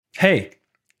Hey,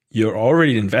 you're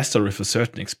already an investor with a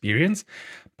certain experience,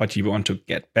 but you want to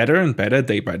get better and better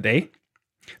day by day?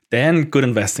 Then Good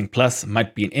Investing Plus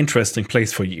might be an interesting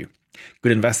place for you.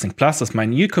 Good Investing Plus is my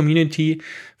new community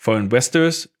for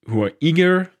investors who are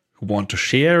eager, who want to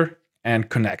share and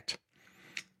connect.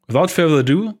 Without further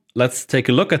ado, let's take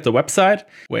a look at the website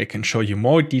where I can show you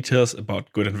more details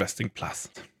about Good Investing Plus.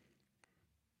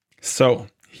 So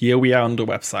here we are on the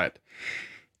website.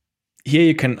 Here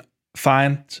you can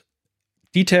find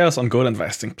details on Good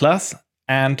Investing Plus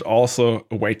and also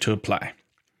a way to apply.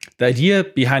 The idea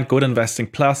behind Good Investing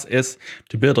Plus is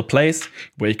to build a place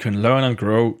where you can learn and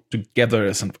grow together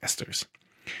as investors.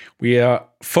 We are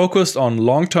focused on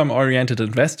long-term oriented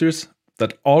investors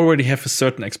that already have a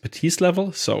certain expertise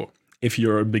level. So if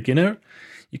you're a beginner,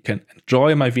 you can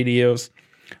enjoy my videos,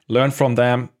 learn from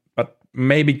them, but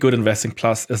maybe Good Investing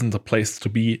Plus isn't the place to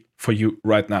be for you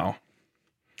right now.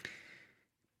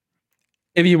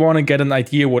 If you want to get an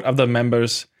idea what other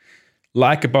members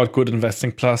like about Good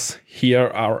Investing Plus, here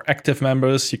are active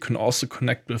members. You can also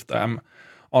connect with them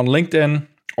on LinkedIn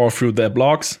or through their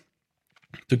blogs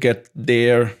to get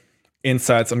their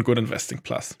insights on Good Investing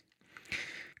Plus.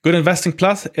 Good Investing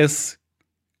Plus is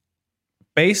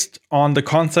based on the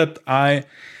concept I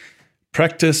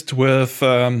practiced with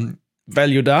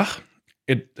Value Dach.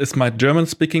 It is my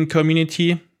German-speaking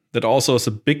community that also is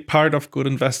a big part of Good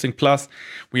Investing Plus.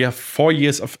 We have 4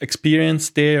 years of experience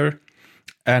there,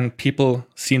 and people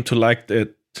seem to like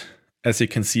it, as you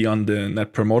can see on the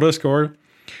Net Promoter Score.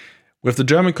 With the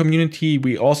German community,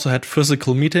 we also had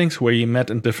physical meetings where you met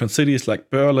in different cities like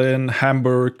Berlin,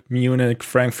 Hamburg, Munich,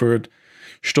 Frankfurt,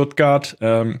 Stuttgart.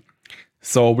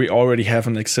 So we already have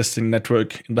an existing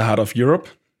network in the heart of Europe.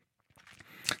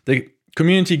 The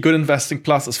community Good Investing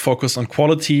Plus is focused on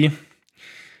quality.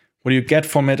 What you get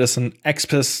from it is an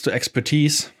access to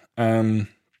expertise.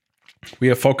 We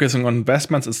are focusing on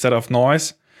investments instead of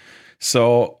noise.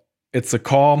 So it's a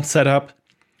calm setup.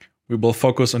 We will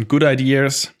focus on good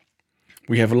ideas.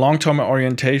 We have a long-term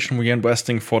orientation. We are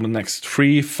investing for the next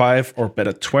 3, 5, or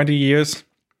better 20 years.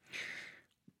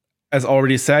 As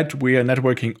already said, we are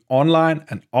networking online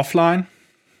and offline.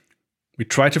 We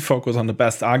try to focus on the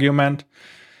best argument.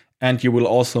 And you will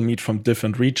also meet from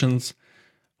different regions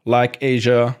like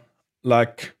Asia,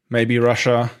 like maybe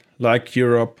Russia, like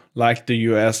Europe, like the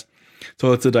US.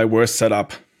 So it's a diverse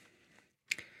setup.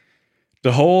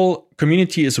 The whole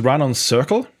community is run on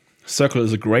Circle. Circle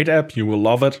is a great app. You will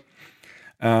love it.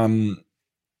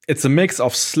 It's a mix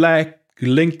of Slack,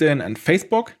 LinkedIn, and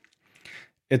Facebook.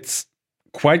 It's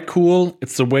quite cool.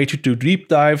 It's a way to do deep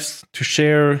dives, to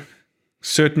share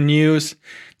certain news,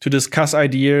 to discuss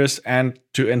ideas, and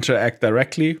to interact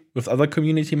directly with other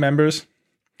community members.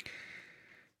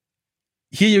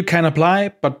 Here you can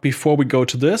apply, but before we go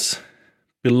to this,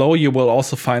 below you will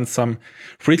also find some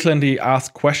frequently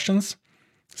asked questions.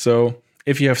 So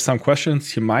if you have some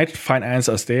questions, you might find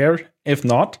answers there. If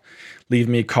not, leave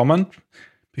me a comment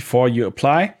before you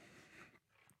apply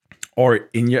or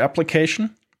in your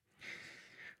application.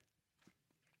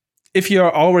 If you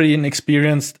are already an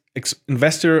experienced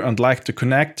investor and like to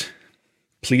connect,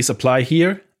 please apply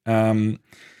here.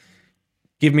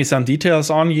 Give me some details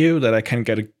on you that I can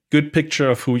get a good picture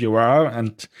of who you are,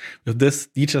 and with this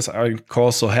details I can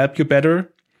also help you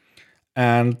better.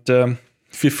 And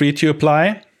feel free to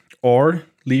apply or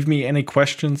leave me any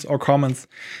questions or comments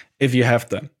if you have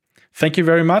them. Thank you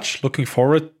very much. Looking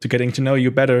forward to getting to know you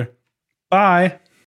better. Bye.